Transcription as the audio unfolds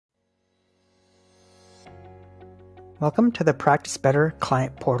Welcome to the Practice Better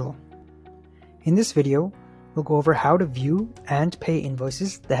client portal. In this video, we'll go over how to view and pay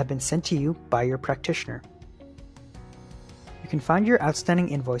invoices that have been sent to you by your practitioner. You can find your outstanding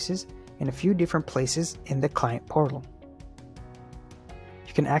invoices in a few different places in the client portal.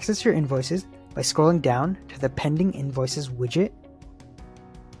 You can access your invoices by scrolling down to the Pending Invoices widget,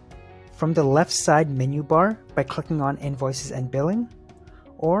 from the left side menu bar by clicking on Invoices and Billing,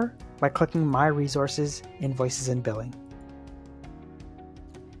 or by clicking My Resources, Invoices and Billing.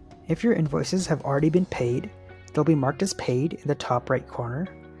 If your invoices have already been paid, they'll be marked as paid in the top right corner,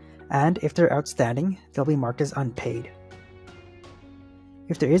 and if they're outstanding, they'll be marked as unpaid.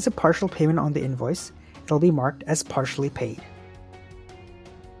 If there is a partial payment on the invoice, it'll be marked as partially paid.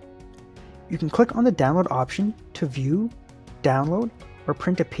 You can click on the download option to view, download, or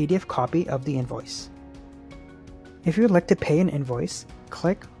print a PDF copy of the invoice. If you would like to pay an invoice,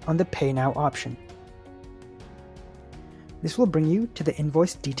 click on the Pay Now option. This will bring you to the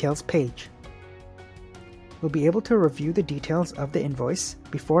Invoice Details page. You'll be able to review the details of the invoice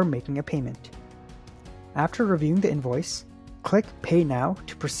before making a payment. After reviewing the invoice, click Pay Now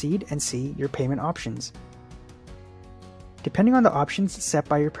to proceed and see your payment options. Depending on the options set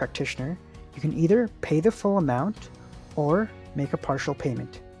by your practitioner, you can either pay the full amount or make a partial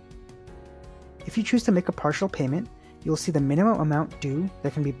payment. If you choose to make a partial payment, you'll see the minimum amount due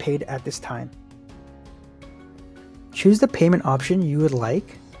that can be paid at this time. Choose the payment option you would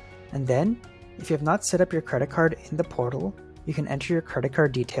like, and then, if you have not set up your credit card in the portal, you can enter your credit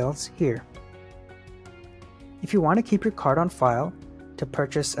card details here. If you want to keep your card on file to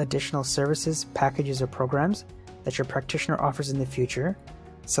purchase additional services, packages, or programs that your practitioner offers in the future,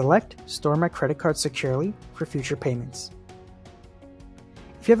 select Store My Credit Card Securely for future payments.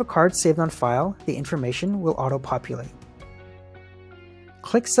 If you have a card saved on file, the information will auto-populate.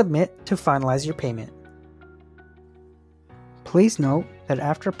 Click Submit to finalize your payment. Please note that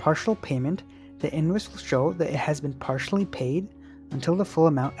after partial payment, the invoice will show that it has been partially paid until the full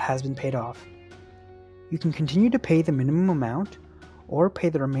amount has been paid off. You can continue to pay the minimum amount or pay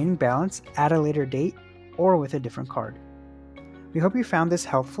the remaining balance at a later date or with a different card. We hope you found this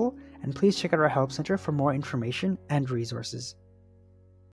helpful, and please check out our Help Center for more information and resources.